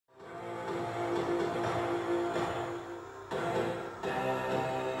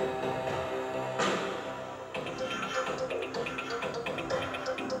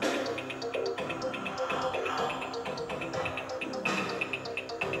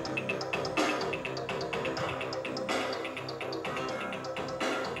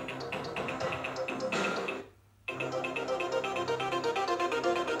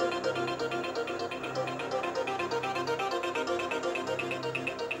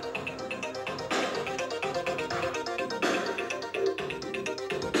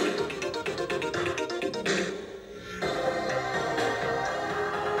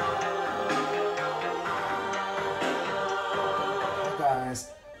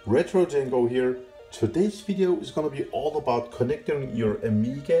Retro Django here. Today's video is going to be all about connecting your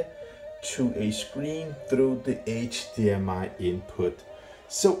Amiga to a screen through the HDMI input.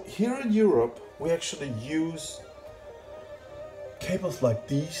 So here in Europe, we actually use cables like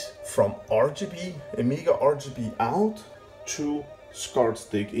these from RGB, Amiga RGB out to Scart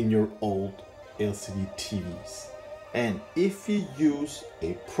stick in your old LCD TVs. And if you use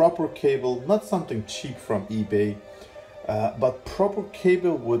a proper cable, not something cheap from eBay, but proper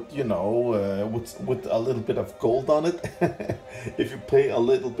cable with, with a little bit of gold on it, if you pay a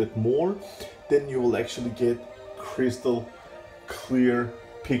little bit more, then you will actually get crystal clear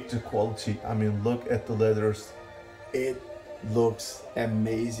picture quality. I mean, look at the letters. It looks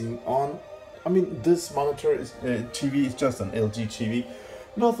amazing on, this monitor is TV is just an LG TV.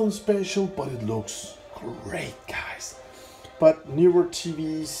 Nothing special, but it looks great, guys. But newer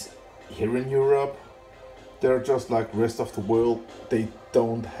TVs here in Europe, they're just like rest of the world. They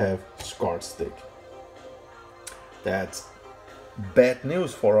don't have Scart stick. That's bad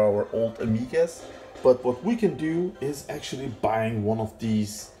news for our old Amigas. But what we can do is actually buying one of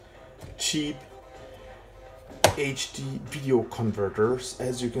these cheap HD video converters,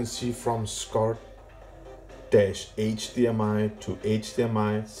 as you can see from Scart-HDMI to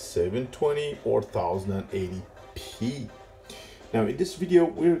HDMI 720 or 1080p. Now in this video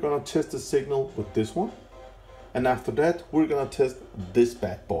we're gonna test the signal with this one, and after that we're gonna test this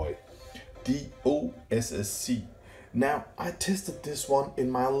bad boy, the OSSC. Now I tested this one in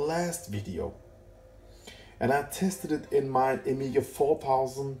my last video, and I tested it in my Amiga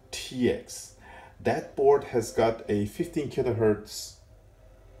 4000 TX. That board has got a 15 kilohertz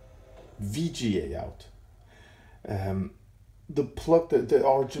VGA out. The plug, the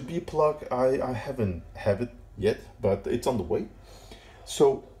RGB plug, I haven't have it yet, but it's on the way.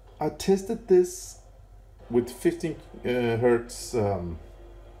 So I tested this with 15 hertz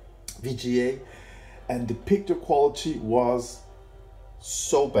VGA, and the picture quality was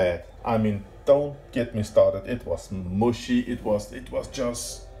so bad. I mean, don't get me started. It was mushy. It was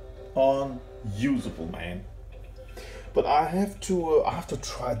just unusable, man. But I have to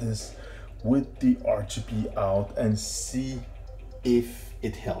try this with the RGB out and see if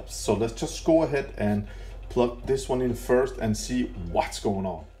it helps. So let's just go ahead and plug this one in first and see what's going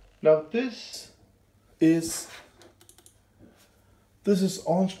on. Now this is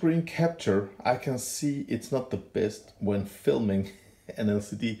on-screen capture. I can see it's not the best when filming an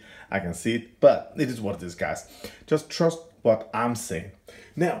LCD. I can see it, but it is what it is, guys. Just trust what I'm saying.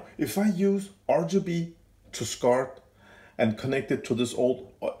 Now, if I use RGB to Scart and connect it to this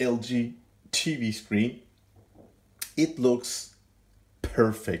old LG TV screen, it looks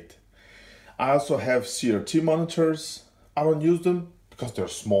perfect. I also have CRT monitors. I don't use them because they're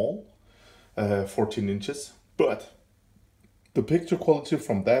small, 14 inches, but the picture quality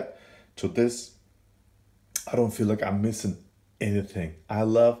from that to this, I don't feel like I'm missing anything. I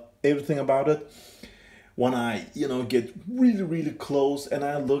love everything about it. When I get really close and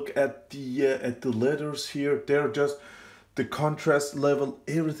I look at the letters here, they're just, the contrast level,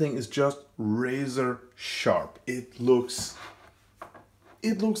 everything is just razor sharp. It looks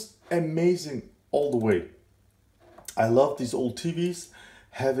amazing all the way. I love these old TVs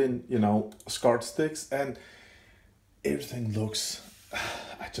having Scart sticks, and everything looks,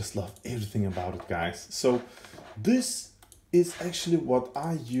 I just love everything about it, guys. So this is actually what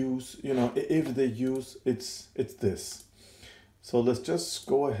I use, everyday use. It's this. So let's just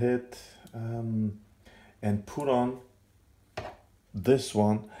go ahead and put on this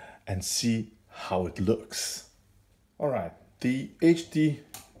one and see how it looks. All right, the HD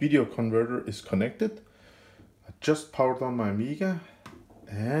video converter is connected. I just powered on my Amiga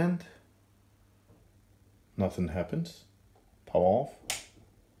and nothing happens. Power off,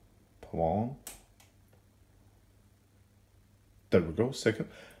 power on. There we go, second.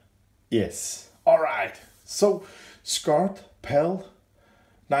 Yes, all right. So Scart PAL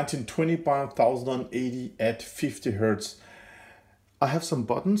 1920 by 1080 at 50 hertz. I have some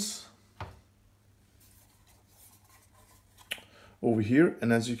buttons over here,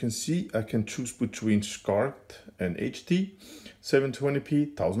 and as you can see, I can choose between Scart and HD,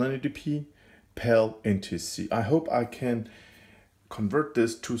 720p, 1080p, PAL, NTSC. I hope I can convert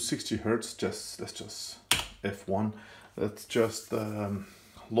this to 60 hertz. Let's just F1. Let's just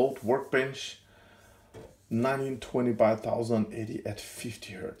load Workbench 1920 by 1080 at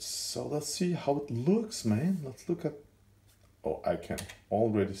 50 hertz. So let's see how it looks, man. Let's look at, oh, I can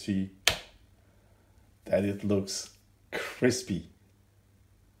already see that it looks crispy.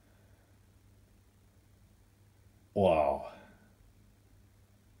 Wow.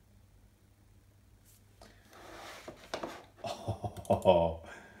 Oh,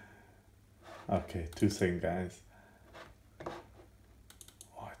 Okay, 2 seconds, guys.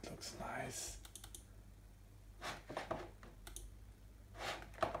 Oh, it looks nice.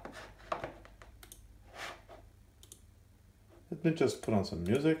 Let me just put on some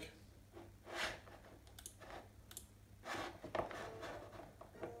music.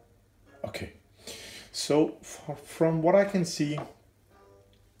 Okay, so from what I can see,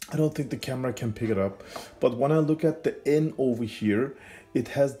 I don't think the camera can pick it up, but when I look at the N over here, it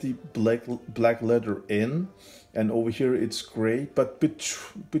has the black letter N, and over here it's gray, but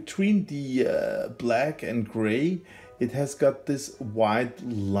between the black and gray, it has got this white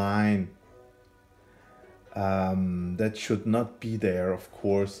line. That should not be there, of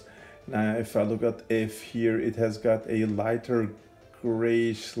course. Now if I look at F here, it has got a lighter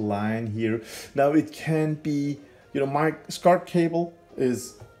grayish line here. Now it can be, you know, my Scart cable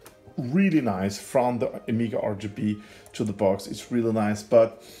is really nice from the Amiga RGB to the box. It's really nice,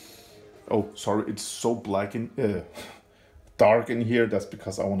 but oh, sorry, it's so black and dark in here. That's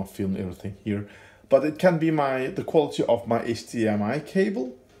because I want to film everything here. But it can be the quality of my HDMI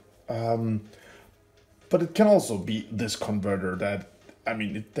cable. But it can also be this converter that, I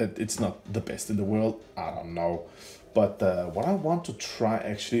mean, that it's not the best in the world. I don't know. But what I want to try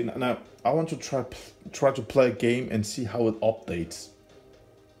actually, now I want to try to play a game and see how it updates.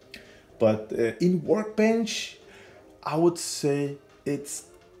 But in Workbench, I would say it's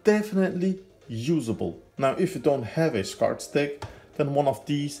definitely usable. Now, if you don't have a Scart stick, then one of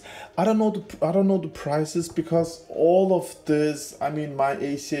these. I don't know the prices, because all of this, I mean, my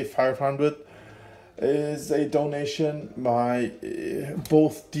ACA 500 is a donation.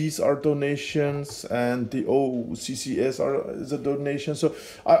 Both these are donations, and the OSSC is a donation. So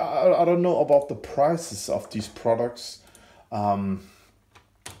I don't know about the prices of these products,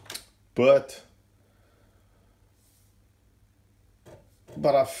 but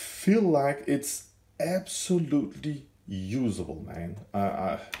I feel like it's absolutely usable, man.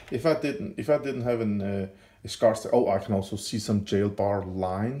 If I didn't have a Scart stick, oh, I can also see some jail bar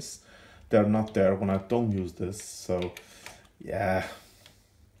lines. They're not there when I don't use this, so yeah,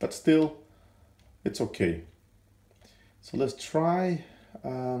 but still, it's okay. So let's try,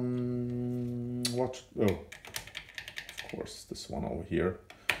 oh, of course, this one over here.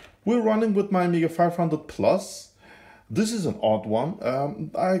 We're running with my Amiga 500 Plus. This is an odd one.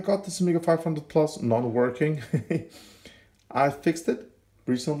 I got this Amiga 500 Plus not working. I fixed it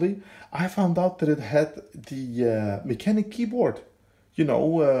recently. I found out that it had the mechanic keyboard, you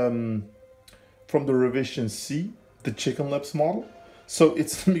know, from the revision C, the Chicken Lips model. So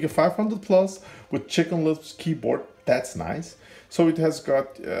it's Amiga 500 Plus with Chicken Lips keyboard. That's nice. So it has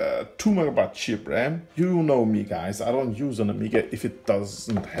got 2 MB chip RAM. You know me, guys. I don't use an Amiga if it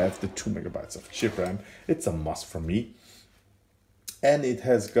doesn't have the 2 MB of chip RAM. It's a must for me. And it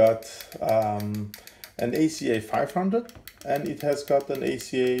has got an ACA 500, and it has got an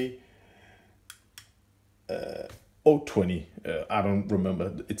ACA 020. I don't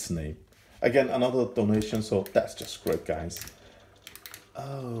remember its name. Again, another donation, so that's just great, guys.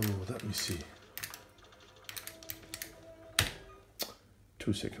 Oh, let me see.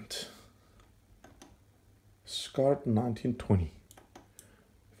 2 seconds. Scart 1920.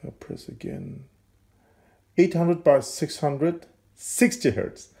 If I press again. 800 by 600, 60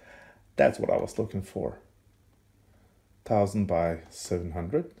 Hertz. That's what I was looking for. 1000 by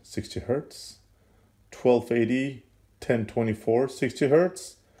 700, 60 Hertz. 1280, 1024, 60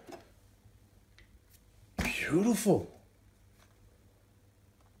 Hertz. Beautiful.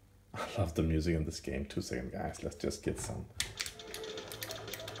 I love the music in this game. 2 seconds, guys. Let's just get some.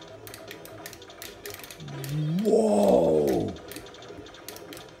 Whoa.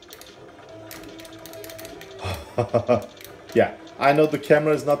 Yeah, I know the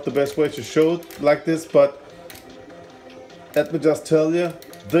camera is not the best way to show it like this, but let me just tell you,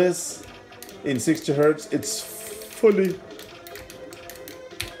 this in 60 Hertz, it's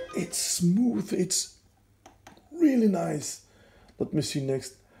smooth, it's really nice. Let me see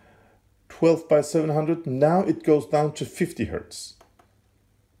next. 12 by 700, now it goes down to 50 Hertz.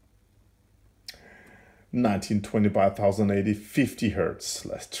 1920 by 1080, 50 Hertz.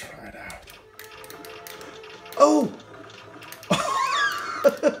 Let's try it out. Oh!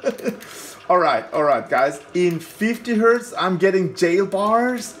 all right, guys. In 50 Hertz, I'm getting jail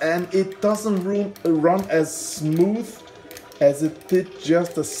bars, and it doesn't run as smooth as it did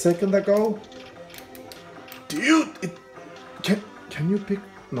just a second ago. Dude, can you pick?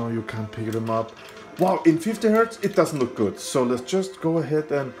 No, you can't pick them up. Wow, in 50 Hertz, it doesn't look good. So let's just go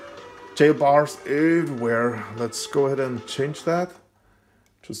ahead and jail bars everywhere. Let's go ahead and change that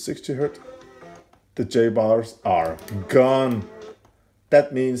to 60 Hertz. The J bars are gone.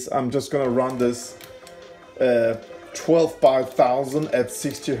 That means I'm just gonna run this 12 by 1000 at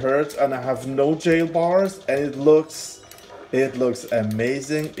 60 Hertz, and I have no jail bars, and it looks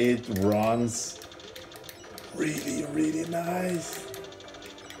amazing. It runs really nice.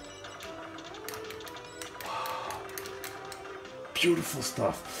 Beautiful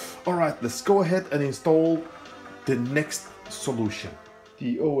stuff. All right, let's go ahead and install the next solution.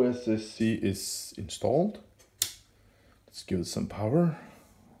 The OSSC is installed. Let's give it some power.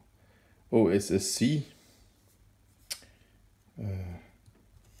 OSSC.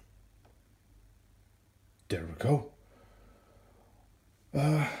 There we go.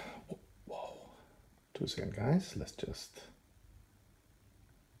 Whoa. 2 seconds, guys. Let's just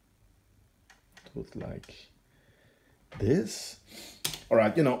do it like this. All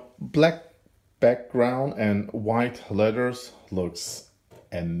right, you know, black background and white letters looks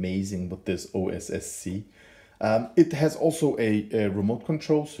amazing with this OSSC. It has also a remote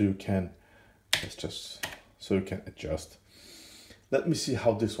control, so you can adjust. Let me see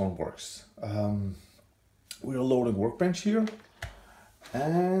how this one works. We are loading Workbench here,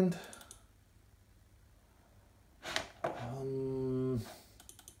 and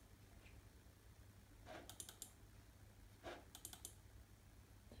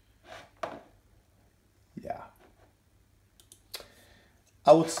yeah,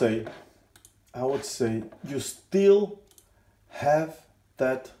 I would say you still have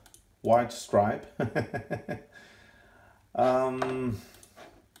that white stripe.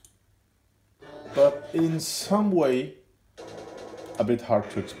 But in some way, a bit hard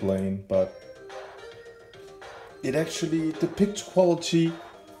to explain, but it actually, the picture quality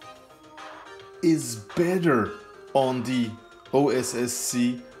is better on the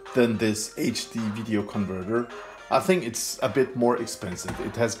OSSC than this HD video converter. I think it's a bit more expensive.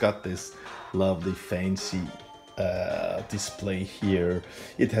 It has got this lovely fancy display here.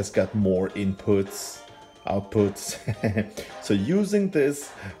 It has got more outputs. So using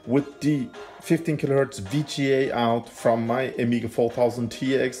this with the 15 kHz VGA out from my Amiga 4000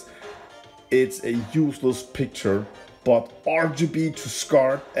 TX, it's a useless picture, but RGB to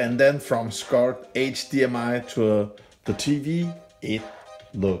Scart and then from Scart HDMI to the TV, it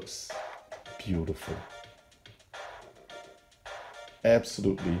looks beautiful.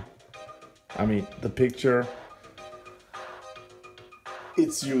 Absolutely. I mean, the picture,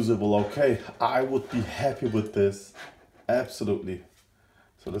 it's usable, okay? I would be happy with this, absolutely.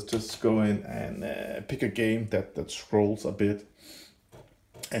 So let's just go in and pick a game that scrolls a bit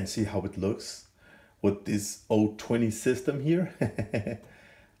and see how it looks with this 020 system here.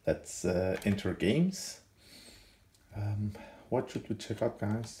 Let's enter games. What should we check out,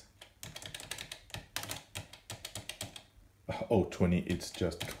 guys? 020, it's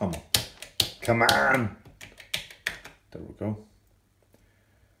just, come on. There we go.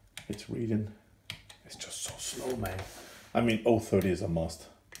 It's reading. It's just so slow, man. I mean, 030 is a must.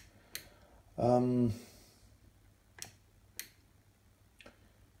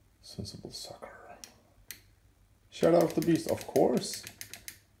 Sensible Sucker. Shadow of the Beast, of course.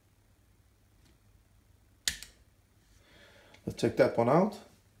 Let's check that one out.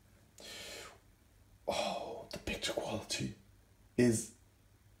 Oh, the picture quality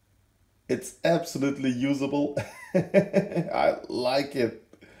it's absolutely usable. I like it.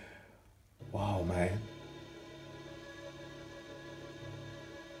 Wow, man.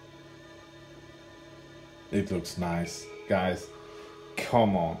 It looks nice. Guys,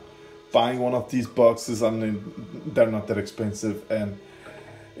 come on. Buying one of these boxes, I mean, they're not that expensive, and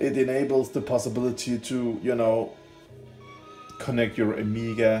it enables the possibility to, you know, connect your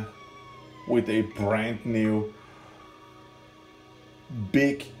Amiga with a brand new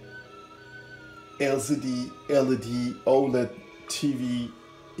big LCD, LED, OLED TV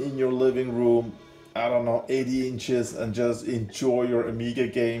in your living room, I don't know, 80 inches, and just enjoy your Amiga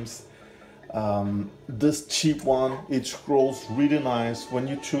games. This cheap one, it scrolls really nice. When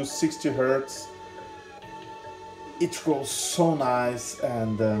you choose 60 Hertz, it scrolls so nice,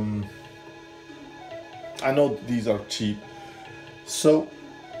 and I know these are cheap. So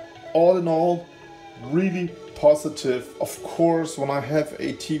all in all, really positive. Of course, when I have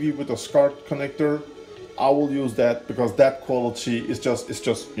a TV with a Scart connector, I will use that because that quality is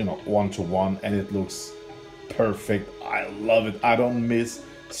just, you know, 1-to-1, and it looks perfect. I love it. I don't miss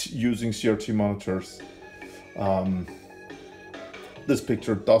using CRT monitors. This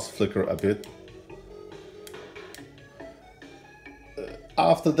picture does flicker a bit.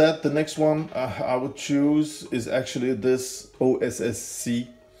 After that, the next one I would choose is actually this OSSC.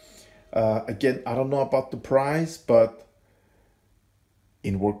 Again, I don't know about the price, but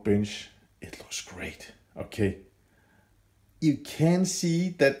in Workbench, it looks great. Okay. you can see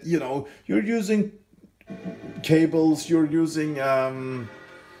that, you know, you're using cables, you're using,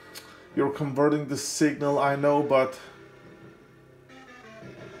 you're converting the signal, I know, but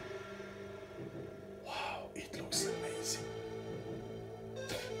wow, it looks amazing.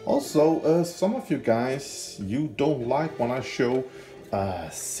 Also, some of you guys, you don't like when I show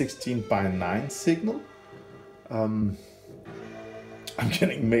 16:9 signal. I'm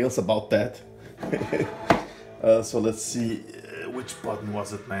getting mails about that. So let's see, which button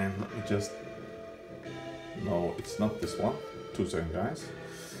was it, man? Let me just... No, it's not this one. 2 seconds, guys.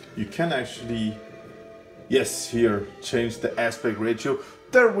 You can actually... Yes, here, change the aspect ratio.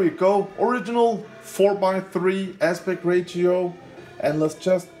 There we go, original 4:3 aspect ratio. And let's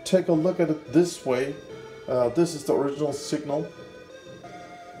just take a look at it this way. This is the original signal.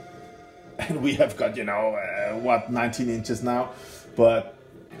 And we have got, you know, what, 19 inches now. But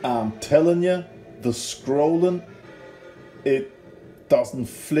I'm telling you, the scrolling, it doesn't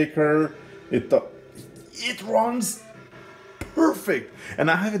flicker. It runs perfect. And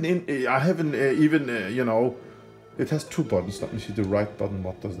I haven't even, you know, it has 2 buttons. Let me see the right button.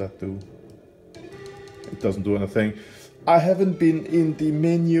 What does that do? It doesn't do anything. I haven't been in the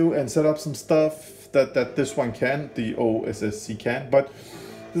menu and set up some stuff that this one can, the OSSC can, but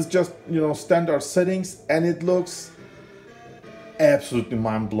this is just, you know, standard settings, and it looks absolutely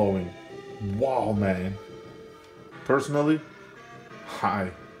mind-blowing. Wow, man. Personally, I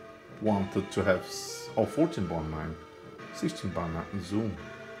wanted to have 14:9, 16:9 zoom.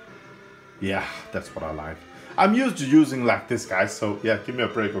 Yeah, that's what I like. I'm used to using like this, guys, so yeah, give me a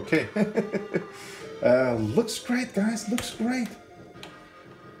break, okay? Looks great, guys, looks great.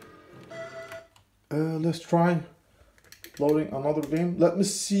 Let's try loading another game. Let me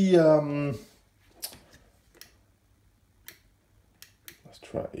see. Let's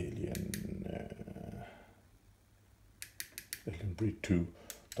try Alien Breed 2.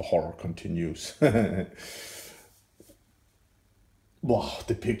 The horror continues. Wow,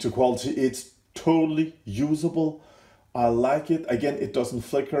 the picture quality, it's totally usable. I like it. Again, it doesn't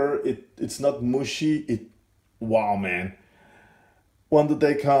flicker. It's not mushy. Wow, man. When the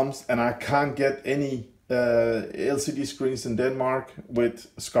day comes and I can't get any LCD screens in Denmark with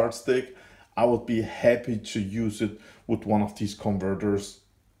Scart stick, I would be happy to use it with one of these converters.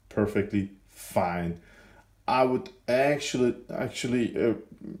 Perfectly fine. I would actually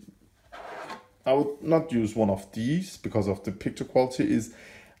I would not use one of these because of the picture quality is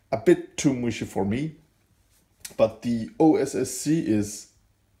a bit too mushy for me. But the OSSC is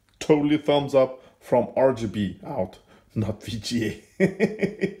totally thumbs up from RGB out, not VGA.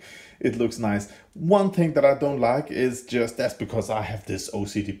 It looks nice. One thing that I don't like is just that's because I have this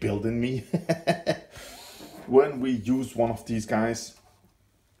OCD built in me. When we use one of these guys,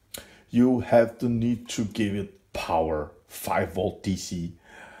 you have the need to give it power, 5 volt DC.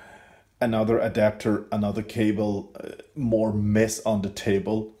 Another adapter, another cable, more mess on the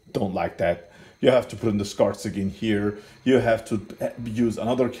table. Don't like that. You have to put in the Scart stick in here. You have to use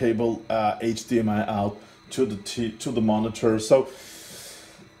another cable, HDMI out to the monitor. So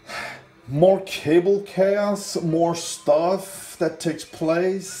more cable chaos, more stuff that takes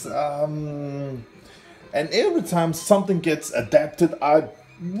place. And every time something gets adapted, I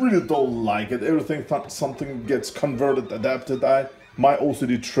really don't like it. Everything something gets converted, adapted, my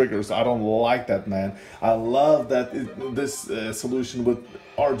OCD triggers. I don't like that, man. I love that this solution with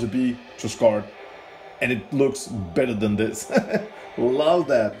RGB to Scart, and it looks better than this. Love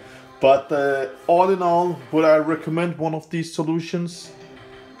that. But all in all, would I recommend one of these solutions?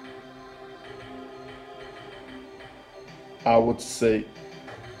 I would say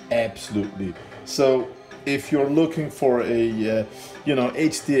absolutely. So if you're looking for a you know,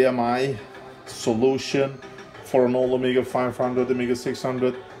 HDMI solution for an old Amiga 500, Amiga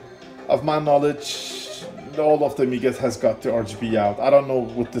 600, of my knowledge, all of the Amigas has got the RGB out. I don't know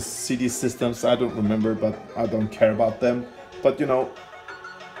with the CD systems, I don't remember, but I don't care about them. But you know,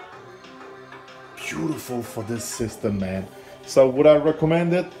 beautiful for this system, man. So would I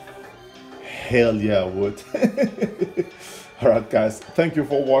recommend it? Hell yeah, I would. Alright guys, thank you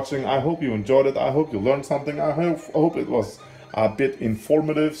for watching. I hope you enjoyed it. I hope you learned something. I hope it was a bit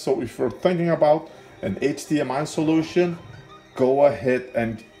informative. So if you're thinking about an HDMI solution, go ahead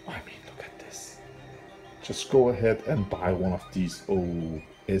and, I mean, look at this. Just go ahead and buy one of these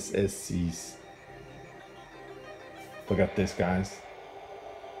OSSCs. Look at this, guys.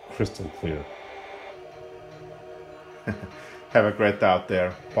 Crystal clear. Have a great day out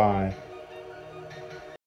there. Bye.